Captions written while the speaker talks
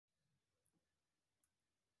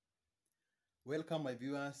Welcome my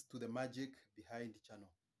viewers to the Magic Behind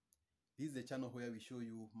channel. This is the channel where we show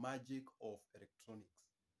you magic of electronics.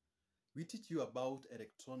 We teach you about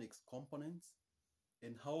electronics components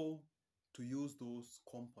and how to use those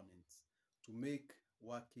components to make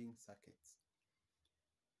working circuits.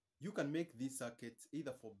 You can make these circuits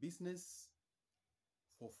either for business,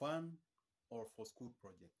 for fun, or for school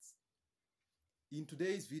projects. In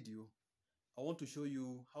today's video, I want to show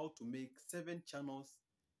you how to make 7 channels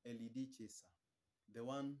LED chaser, the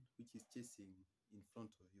one which is chasing in front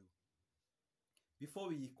of you. Before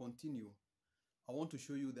we continue, I want to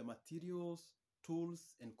show you the materials,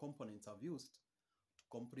 tools, and components I've used to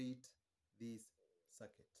complete this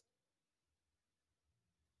circuit.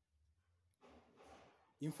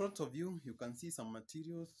 In front of you, you can see some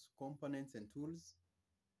materials, components, and tools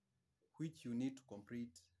which you need to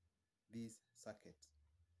complete this circuit.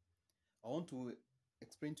 I want to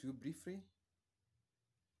explain to you briefly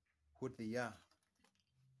what they are.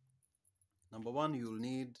 Number one, you'll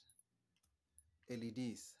need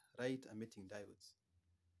LEDs, light emitting diodes.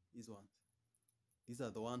 These ones. These are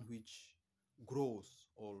the one which grows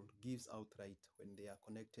or gives out light when they are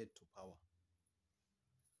connected to power.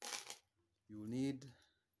 You need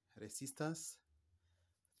resistors,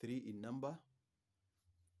 3 in number.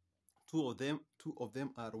 Two of them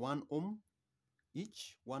are 1 ohm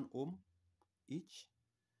each, 1 ohm each,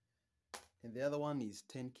 and the other one is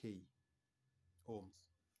 10k ohms.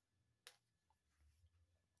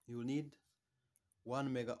 You need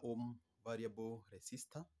 1 mega ohm variable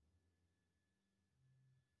resistor.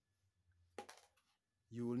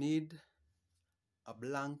 You will need a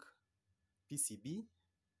blank PCB,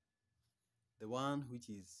 the one which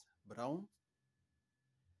is brown.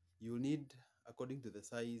 You need, according to the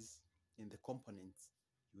size and the components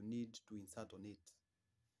you need to insert on it.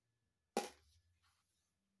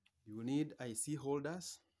 You need IC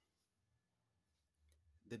holders.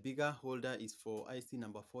 The bigger holder is for IC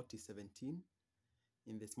number 4017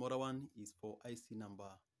 and the smaller one is for IC number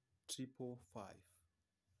 555.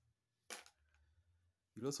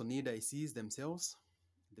 You also need ICs themselves.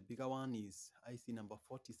 The bigger one is IC number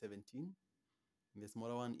 4017 and the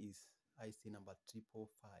smaller one is IC number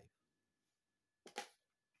 555.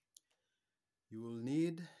 You will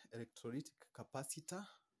need electrolytic capacitor.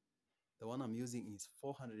 The one I'm using is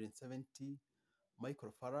 470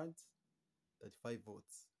 microfarads, 35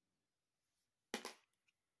 volts.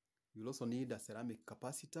 You'll also need a ceramic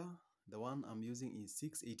capacitor. The one I'm using is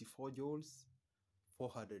 684 joules,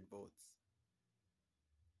 400 volts.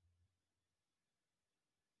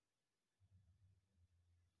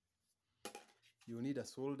 You need a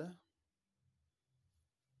solder,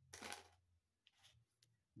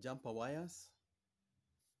 jumper wires.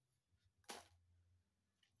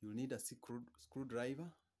 You'll need a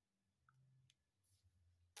screwdriver.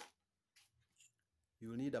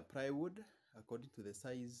 You'll need a plywood according to the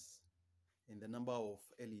size and the number of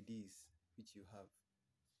LEDs which you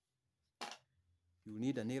have. You'll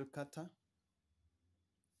need a nail cutter.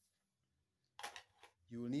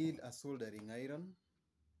 You'll need a soldering iron.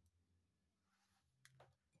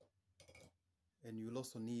 And you'll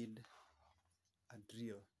also need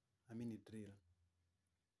a mini drill.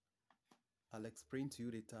 I'll explain to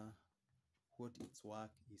you later what its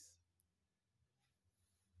work is.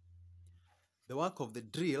 The work of the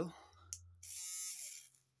drill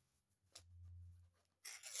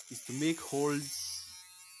is to make holes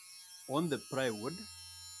on the plywood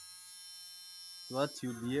so that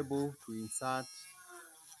you'll be able to insert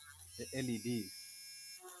the LEDs.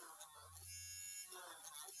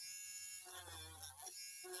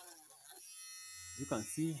 You can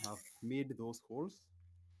see I've made those holes.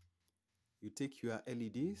 You take your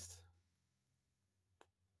LEDs,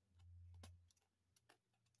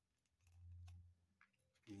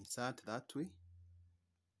 you insert that way.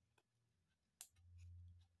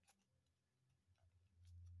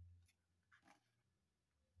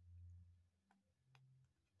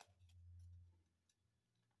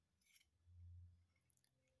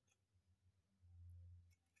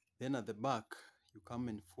 Then at the back, you come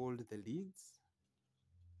and fold the leads.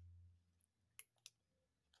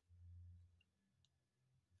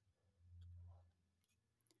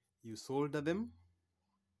 You solder them.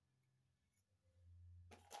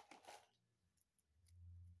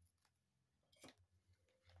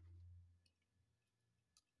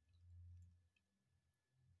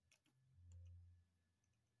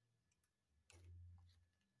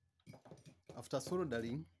 After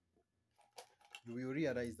soldering, you will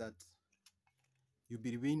realize that you'll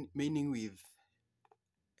be remaining with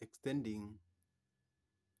extending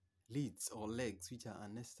leads or legs which are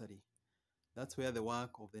unnecessary. That's where the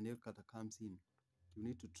work of the nail cutter comes in. You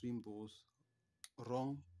need to trim those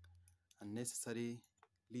wrong unnecessary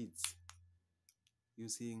leads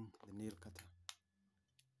using the nail cutter.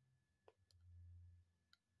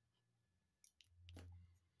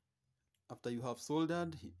 After you have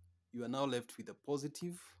soldered, you are now left with the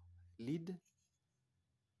positive lead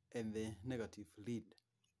and the negative lead.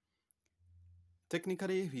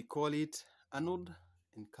 Technically, we call it anode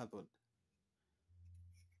and cathode.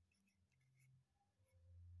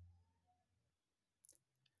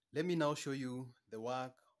 Let me now show you the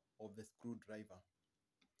work of the screwdriver.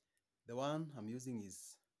 The one I'm using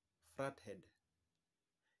is flat head.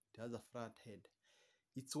 It has a flat head.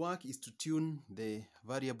 Its work is to tune the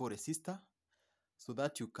variable resistor so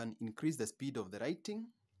that you can increase the speed of the writing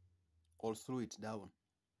or slow it down.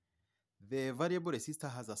 The variable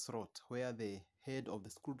resistor has a slot where the head of the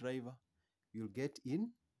screwdriver will get in.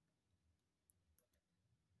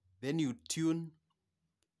 Then you tune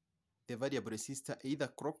the variable resistor either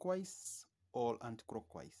clockwise or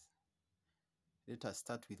anti-clockwise. Let us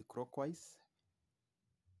start with clockwise.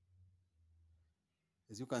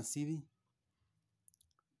 As you can see,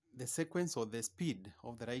 the sequence or the speed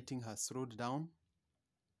of the writing has slowed down.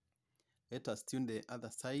 Let us tune the other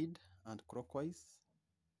side and clockwise.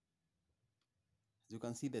 As you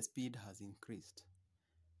can see, the speed has increased.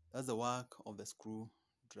 That's the work of the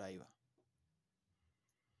screwdriver.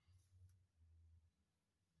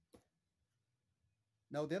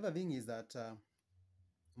 Now the other thing is that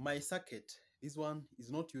my circuit, this one is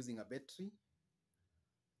not using a battery.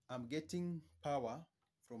 I'm getting power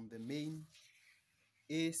from the main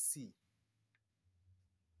AC.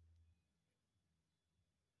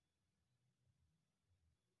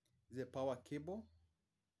 This is a power cable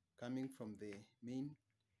coming from the main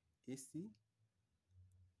AC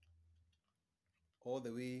all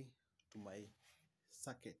the way to my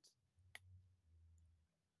circuit.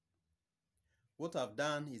 What I've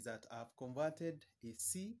done is that I've converted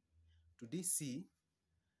AC to DC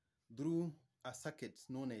through a circuit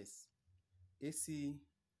known as AC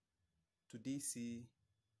to DC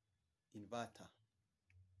inverter.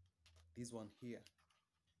 This one here.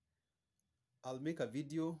 I'll make a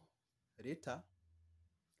video later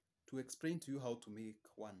to explain to you how to make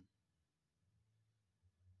one.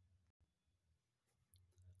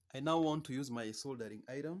 I now want to use my soldering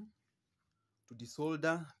iron to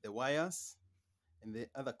desolder the wires and the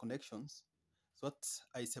other connections so that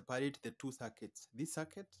I separate the two circuits, this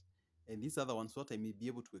circuit and this other one, so that I may be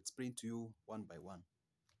able to explain to you one by one.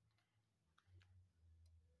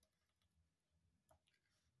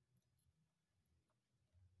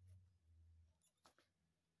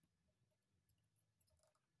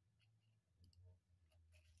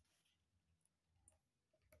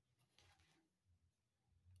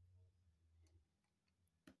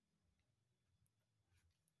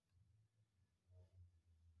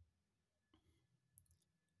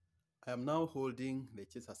 I am now holding the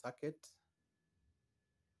chaser circuit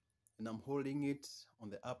and I'm holding it on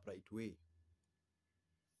the upright way.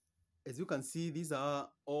 As you can see, these are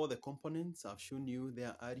all the components I've shown you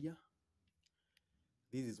there earlier.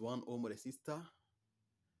 This is 1 ohm resistor,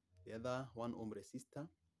 the other 1 ohm resistor.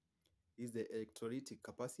 This is the electrolytic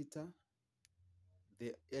capacitor,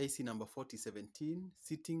 the IC number 4017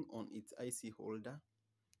 sitting on its IC holder,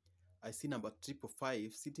 IC number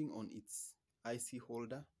 555 sitting on its IC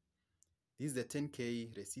holder. This is the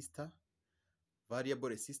 10K resistor, variable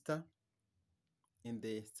resistor, and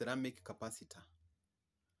the ceramic capacitor.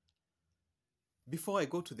 Before I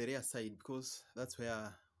go to the rear side, because that's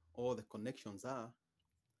where all the connections are,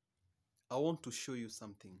 I want to show you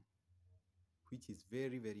something which is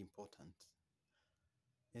very, very important.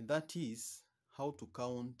 And that is how to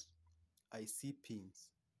count IC pins.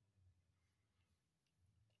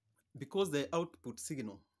 Because the output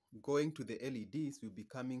signal going to the LEDs will be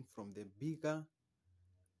coming from the bigger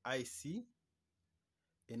IC,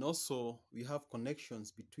 and also we have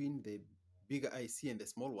connections between the bigger IC and the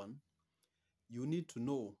small one. You need to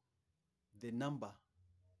know the number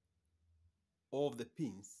of the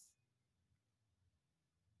pins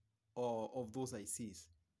or of those ICs.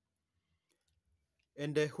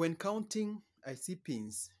 And when counting IC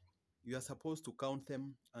pins, you are supposed to count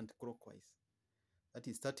them anti-clockwise. That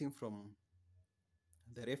is starting from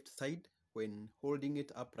the left side when holding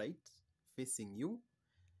it upright, facing you,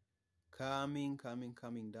 coming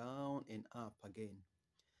down and up again.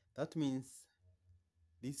 That means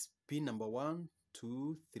this pin number 1,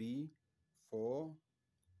 2, 3, 4,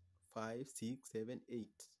 5, 6, 7, 8,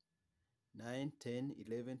 9, 10,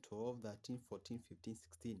 11, 12, 13, 14, 15,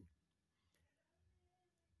 16.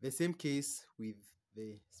 The same case with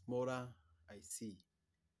the smaller IC.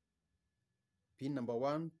 Pin number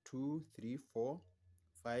 1, 2, 3, 4,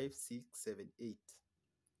 5, 6, 7, 8.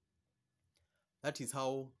 That is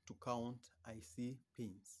how to count IC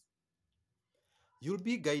pins. You'll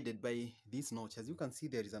be guided by this notch. As you can see,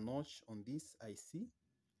 there is a notch on this IC.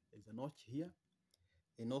 There is a notch here.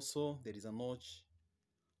 And also there is a notch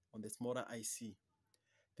on the smaller IC.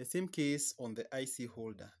 The same case on the IC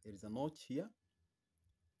holder. There is a notch here.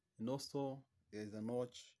 And also there is a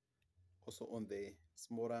notch also on the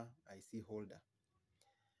smaller IC holder.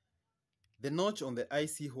 The notch on the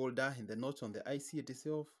IC holder and the notch on the IC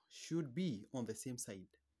itself should be on the same side.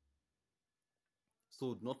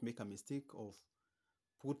 So do not make a mistake of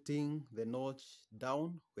putting the notch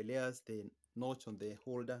down, whereas the notch on the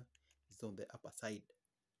holder is on the upper side.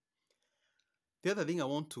 The other thing I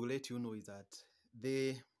want to let you know is that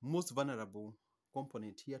the most vulnerable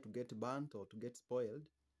component here to get burnt or to get spoiled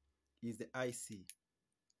is the IC.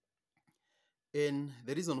 And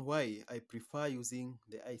the reason why I prefer using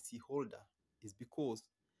the IC holder is because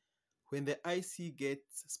when the IC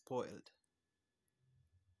gets spoiled,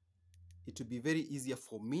 it will be very easier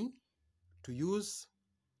for me to use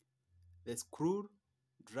the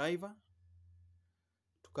screwdriver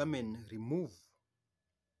to come and remove.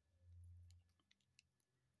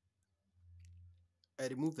 I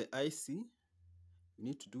remove the IC. You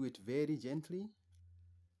need to do it very gently.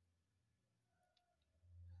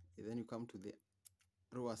 And then you come to the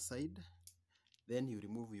lower side. Then you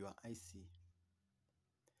remove your IC.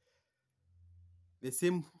 The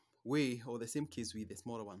same way or the same case with the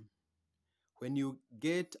smaller one. When you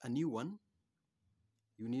get a new one,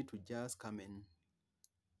 you need to just come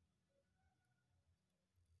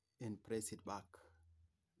and press it back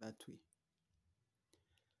that way.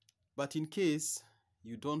 But in case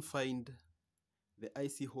you don't find the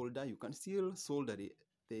IC holder, you can still solder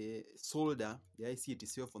the IC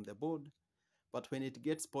itself on the board. But when it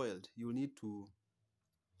gets spoiled, you need to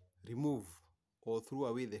remove or throw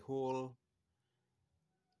away the whole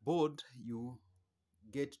board. You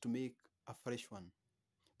get to make a fresh one,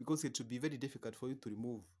 because it will be very difficult for you to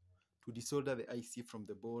desolder the IC from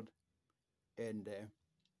the board and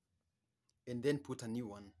then put a new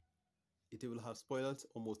one. It will have spoiled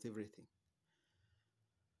almost everything.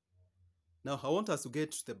 Now I want us to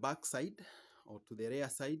get to the back side or to the rear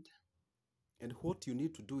side, and what you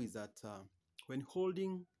need to do is that when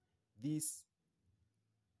holding this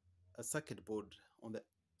circuit board on the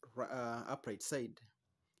upright side,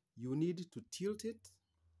 you need to tilt it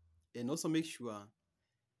and also make sure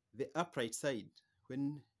the upright side,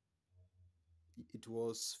 when it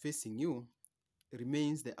was facing you,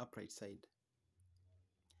 remains the upright side.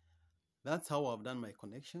 That's how I've done my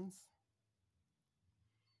connections.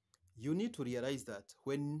 You need to realize that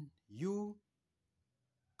when you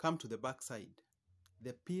come to the back side,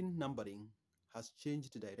 the pin numbering has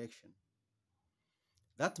changed direction.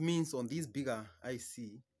 That means on this bigger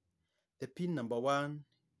IC, the pin number 1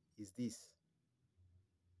 is this.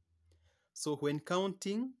 So when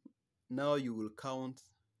counting, now you will count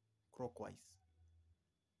clockwise.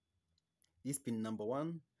 This pin number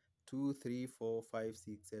 1, 2, 3, 4, 5,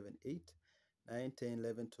 6, 7, 8, 9, 10,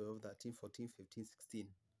 11, 12, 13, 14, 15, 16.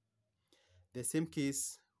 The same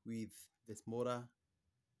case with the smaller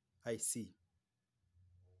IC.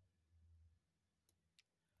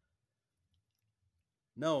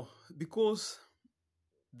 Now, because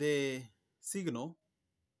the signal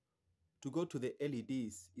to go to the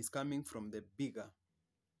LEDs is coming from the bigger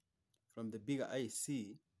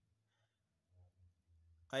IC,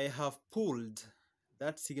 I have pulled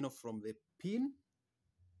that signal from the pin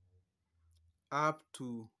up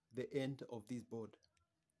to the end of this board.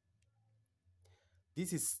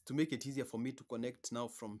 This is to make it easier for me to connect now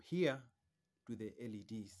from here to the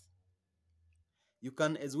LEDs. You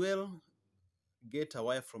can as well get a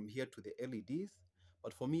wire from here to the LEDs,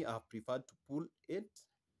 but for me I have preferred to pull it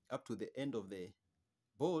up to the end of the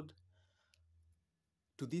board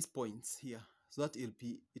to these points here, so that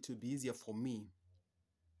it will be easier for me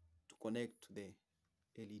to connect to the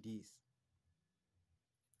LEDs.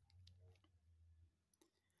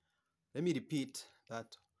 Let me repeat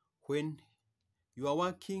that when you are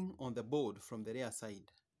working on the board from the rear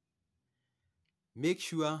side, make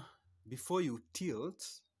sure before you tilt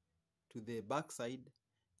to the back side,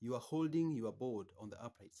 you are holding your board on the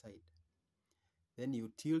upright side. Then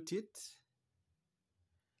you tilt it,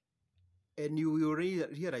 and you will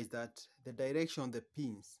realize that the direction of the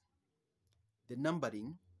pins, the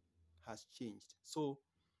numbering has changed. So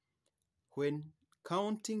when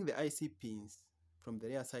counting the IC pins from the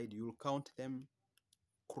rear side, you will count them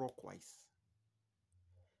clockwise.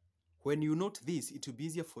 When you note this, it will be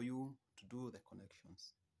easier for you to do the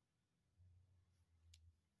connections.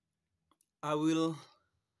 I will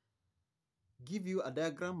give you a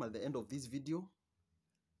diagram at the end of this video,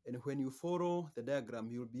 and when you follow the diagram,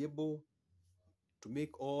 you'll be able to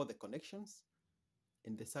make all the connections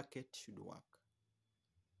and the circuit should work.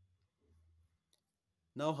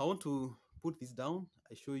 Now I want to put this down.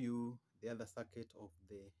 I show you the other circuit of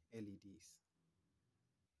the LEDs.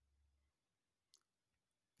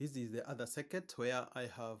 This is the other circuit where I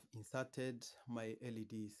have inserted my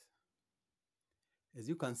LEDs. As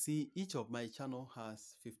you can see, each of my channel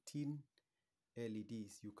has 15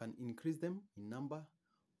 LEDs. You can increase them in number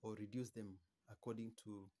or reduce them according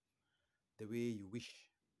to the way you wish.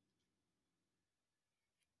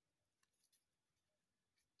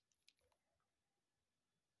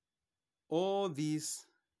 All these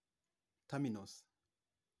terminals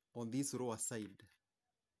on this lower side,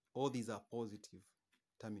 all these are positive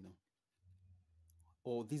terminal,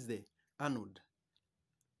 or this is the anode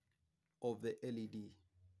of the LED.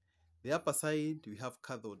 The upper side, we have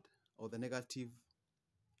cathode, or the negative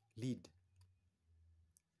lead.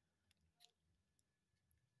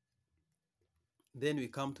 Then we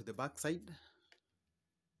come to the back side.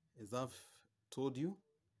 As I've told you,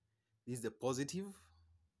 this is the positive,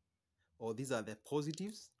 or these are the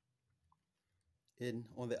positives, and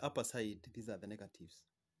on the upper side, these are the negatives.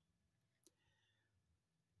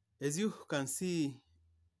 As you can see,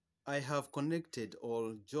 I have connected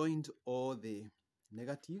or joined all the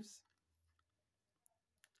negatives.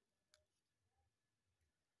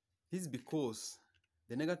 This is because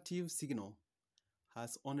the negative signal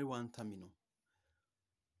has only one terminal,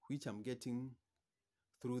 which I'm getting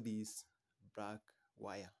through this black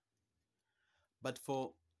wire. But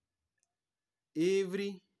for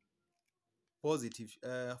every positive,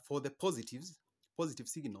 for the positive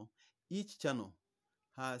signal, each channel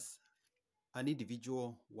has an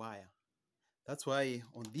individual wire. That's why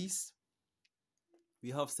on this,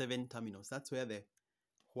 we have 7 terminals. That's where the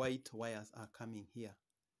white wires are coming here.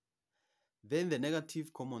 Then the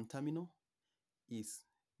negative common terminal is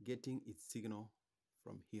getting its signal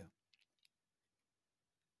from here.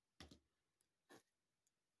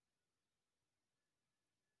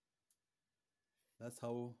 That's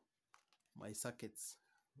how my circuits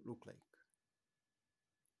look like.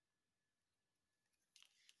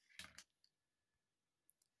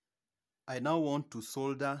 I now want to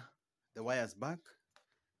solder the wires back.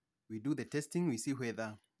 We do the testing, we see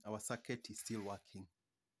whether our circuit is still working.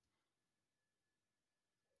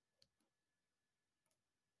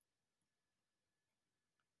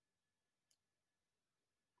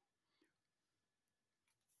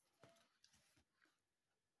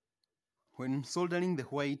 When soldering the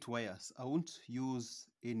white wires, I won't use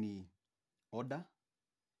any order.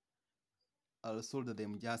 I'll solder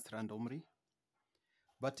them just randomly.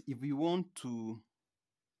 But if we want to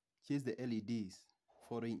change the LEDs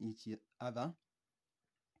following each other,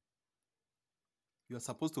 you are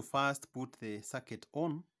supposed to first put the circuit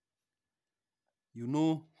on. You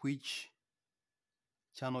know which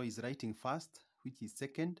channel is writing first, which is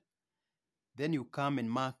second. Then you come and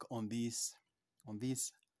mark on this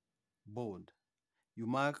board. You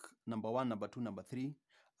mark number 1, number 2, number 3.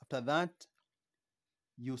 After that,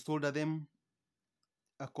 you solder them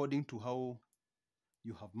according to how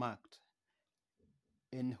you have marked.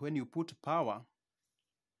 And when you put power,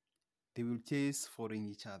 they will chase following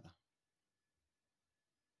each other.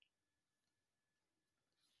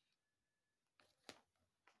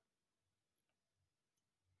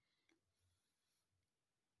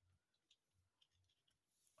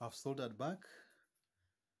 I've soldered back.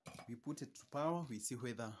 We put it to power. We see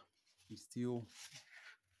whether it's still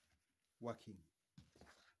working.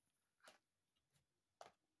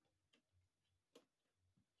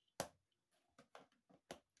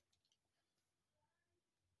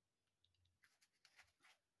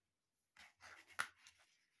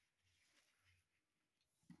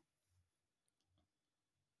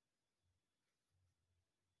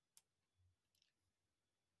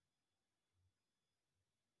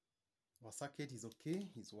 Our circuit is okay,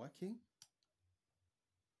 it's working.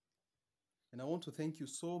 And I want to thank you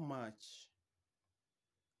so much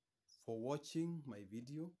for watching my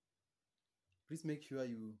video. Please make sure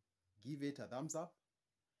you give it a thumbs up.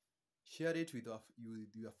 Share it with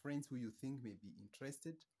your friends who you think may be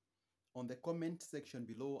interested. On the comment section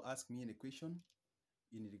below, ask me any question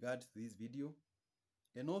in regard to this video.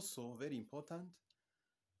 And also, very important,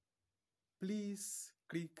 please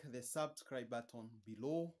click the subscribe button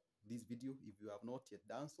below this video if you have not yet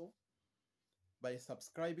done so. By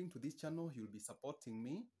subscribing to this channel, you'll be supporting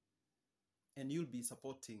me and you'll be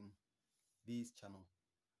supporting this channel.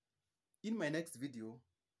 In my next video,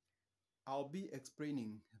 I'll be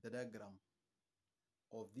explaining the diagram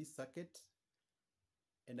of this circuit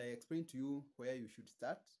And I explain to you where you should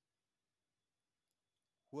start,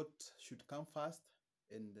 what should come first,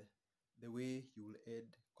 and the way you will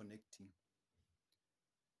add connecting.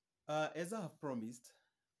 As I have promised,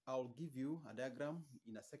 I'll give you a diagram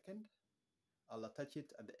in a second. I'll attach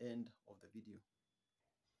it at the end of the video.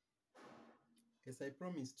 As I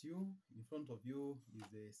promised you, in front of you is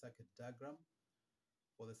the circuit diagram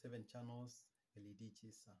for the 7 channels LED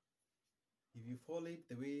chaser. If you follow it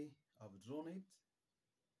the way I've drawn it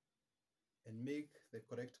and make the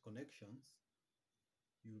correct connections,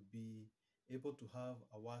 you'll be able to have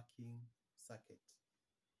a working circuit.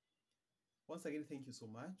 Once again, thank you so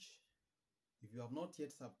much. If you have not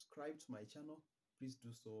yet subscribed to my channel, please do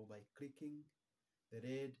so by clicking the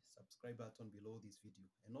red subscribe button below this video,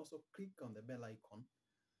 and also click on the bell icon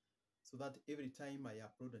so that every time I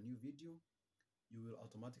upload a new video, you will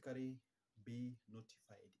automatically be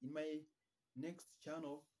notified. In my next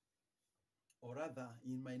channel, or rather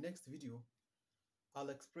in my next video, I'll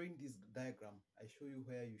explain this diagram. I show you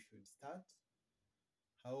where you should start,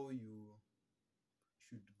 how you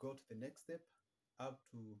should go to the next step, up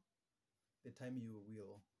to the time you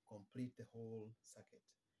will complete the whole circuit.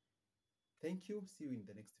 Thank you. See you in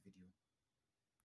the next video.